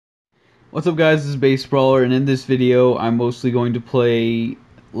What's up guys, this is Base Brawler, and in this video I'm mostly going to play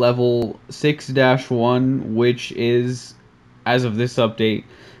level 6-1, which is, as of this update,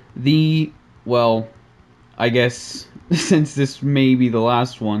 well, I guess, since this may be the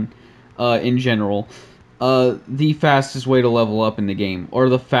last one, in general, the fastest way to level up in the game, or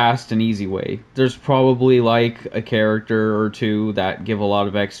the fast and easy way. There's probably like a character or two that give a lot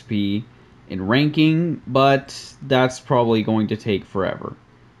of XP in ranking, but that's probably going to take forever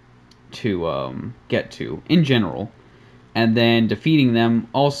to get to in general, and then defeating them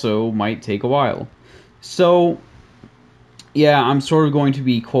also might take a while. So yeah, I'm sort of going to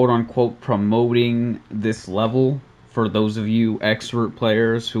be quote-unquote promoting this level for those of you expert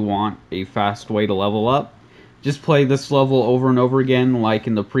players who want a fast way to level up. Just play this level over and over again like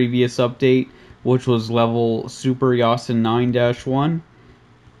in the previous update, which was level Super Yasin 9-1.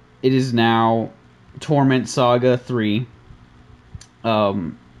 It is now Torment Saga 3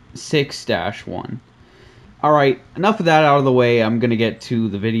 6-1. Alright, enough of that out of the way. I'm gonna get to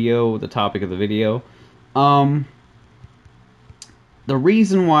the video, the topic of the video. The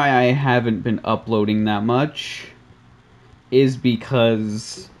reason why I haven't been uploading that much is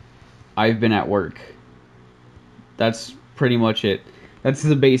because I've been at work. That's pretty much it. That's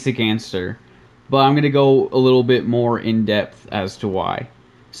the basic answer. But I'm gonna go a little bit more in depth as to why.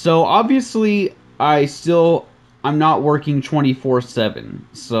 So obviously, I'm not working 24/7,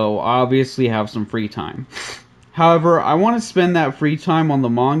 so I obviously have some free time. However, I want to spend that free time on the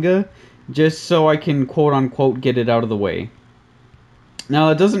manga, just so I can quote-unquote get it out of the way. Now,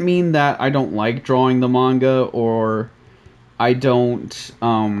 that doesn't mean that I don't like drawing the manga, or I don't,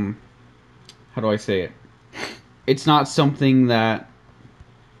 how do I say it? It's not something that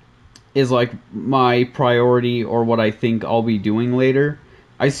is like my priority or what I think I'll be doing later.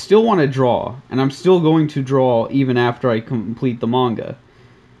 I still want to draw, and I'm still going to draw even after I complete the manga.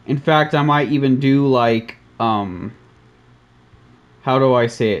 In fact, I might even do like, how do I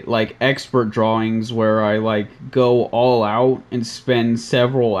say it? Like expert drawings where I like go all out and spend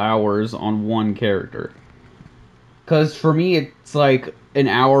several hours on one character. Because for me, it's like an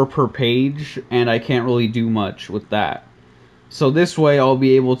hour per page, and I can't really do much with that. So this way I'll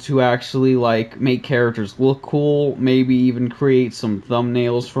be able to actually like make characters look cool, maybe even create some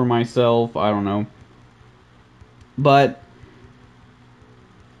thumbnails for myself, I don't know. But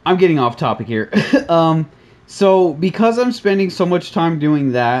I'm getting off topic here. So because I'm spending so much time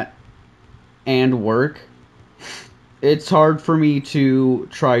doing that and work, it's hard for me to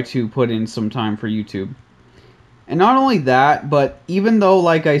try to put in some time for YouTube. And not only that, but even though,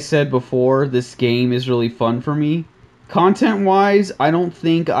 like I said before, this game is really fun for me, content-wise, I don't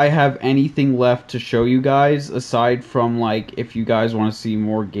think I have anything left to show you guys, aside from, like, if you guys want to see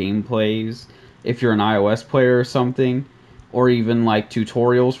more gameplays, if you're an iOS player or something, or even, like,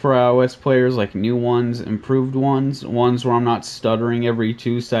 tutorials for iOS players, like new ones, improved ones, ones where I'm not stuttering every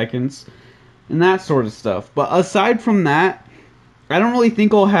 2 seconds, and that sort of stuff. But aside from that, I don't really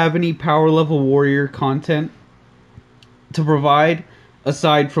think I'll have any Power Level Warrior content to provide,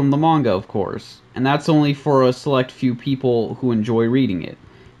 aside from the manga, of course. And that's only for a select few people who enjoy reading it.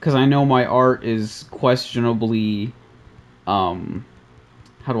 Because I know my art is questionably, how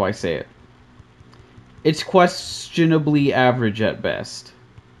do I say it? It's questionably average at best.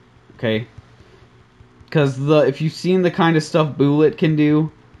 Okay? Because if you've seen the kind of stuff Bullet can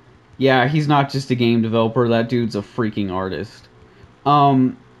do, yeah, he's not just a game developer, that dude's a freaking artist.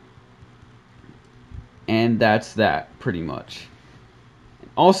 And that's that, pretty much.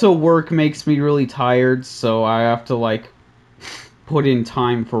 Also, work makes me really tired, so I have to, like, put in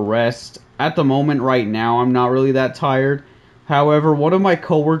time for rest. At the moment, right now, I'm not really that tired. However, one of my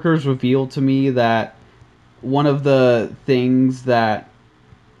coworkers revealed to me that one of the things that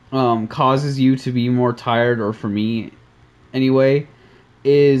causes you to be more tired, or for me, anyway,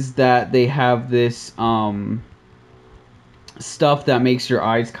 is that they have this stuff that makes your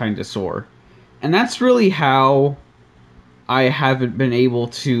eyes kind of sore. And that's really how I haven't been able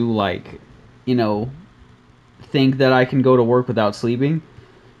to, like, you know, think that I can go to work without sleeping,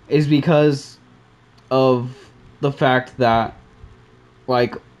 is because of the fact that,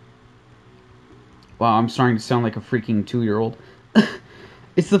 like, wow, I'm starting to sound like a freaking 2-year-old.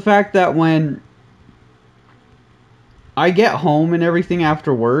 It's the fact that when I get home and everything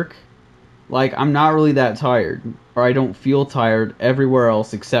after work, like, I'm not really that tired, or I don't feel tired everywhere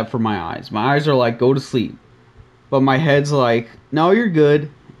else except for my eyes. My eyes are like, go to sleep. But my head's like, no, you're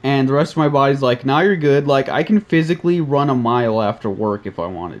good. And the rest of my body's like, no, you're good. Like, I can physically run a mile after work if I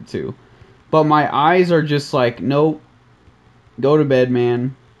wanted to. But my eyes are just like, nope, go to bed,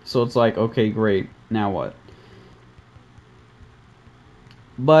 man. So it's like, okay, great. Now what?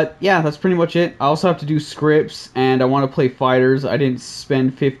 But yeah, that's pretty much it. I also have to do scripts, and I want to play fighters. I didn't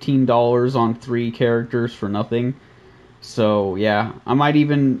spend $15 on 3 characters for nothing. So yeah, I might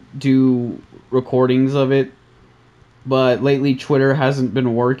even do recordings of it. But lately Twitter hasn't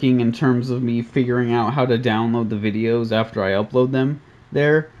been working in terms of me figuring out how to download the videos after I upload them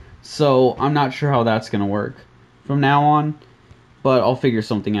there. So I'm not sure how that's going to work from now on. But I'll figure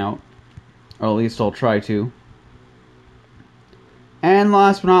something out. Or at least I'll try to. And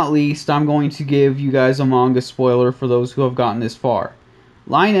last but not least, I'm going to give you guys a manga spoiler for those who have gotten this far.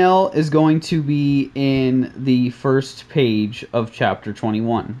 LiOneLl is going to be in the first page of chapter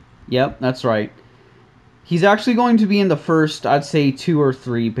 21. Yep, that's right. He's actually going to be in the first, I'd say, 2 or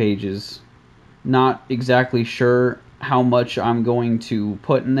 3 pages. Not exactly sure how much I'm going to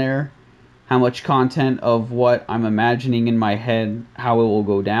put in there. How much content of what I'm imagining in my head, how it will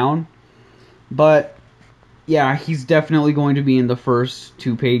go down. But yeah, he's definitely going to be in the first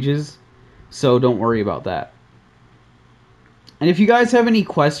 2 pages, so don't worry about that. And if you guys have any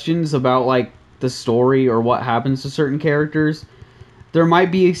questions about like the story or what happens to certain characters, there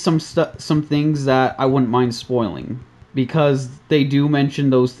might be some things that I wouldn't mind spoiling, because they do mention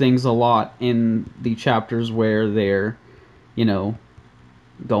those things a lot in the chapters where they're, you know,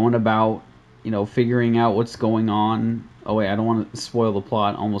 going about, figuring out what's going on. Oh wait, I don't want to spoil the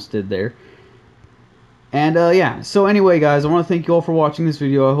plot. Almost did there. And yeah, so anyway guys, I want to thank you all for watching this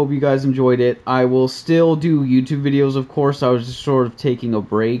video. I hope you guys enjoyed it. I will still do YouTube videos, of course. I was just sort of taking a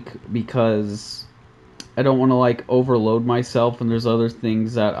break because I don't want to like overload myself, and there's other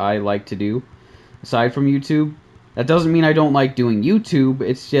things that I like to do aside from YouTube. That doesn't mean I don't like doing YouTube,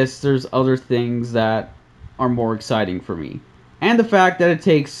 it's just there's other things that are more exciting for me. And the fact that it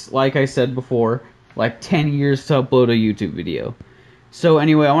takes, like I said before, like 10 years to upload a YouTube video. So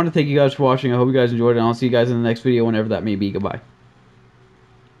anyway, I want to thank you guys for watching. I hope you guys enjoyed it, and I'll see you guys in the next video whenever that may be. Goodbye.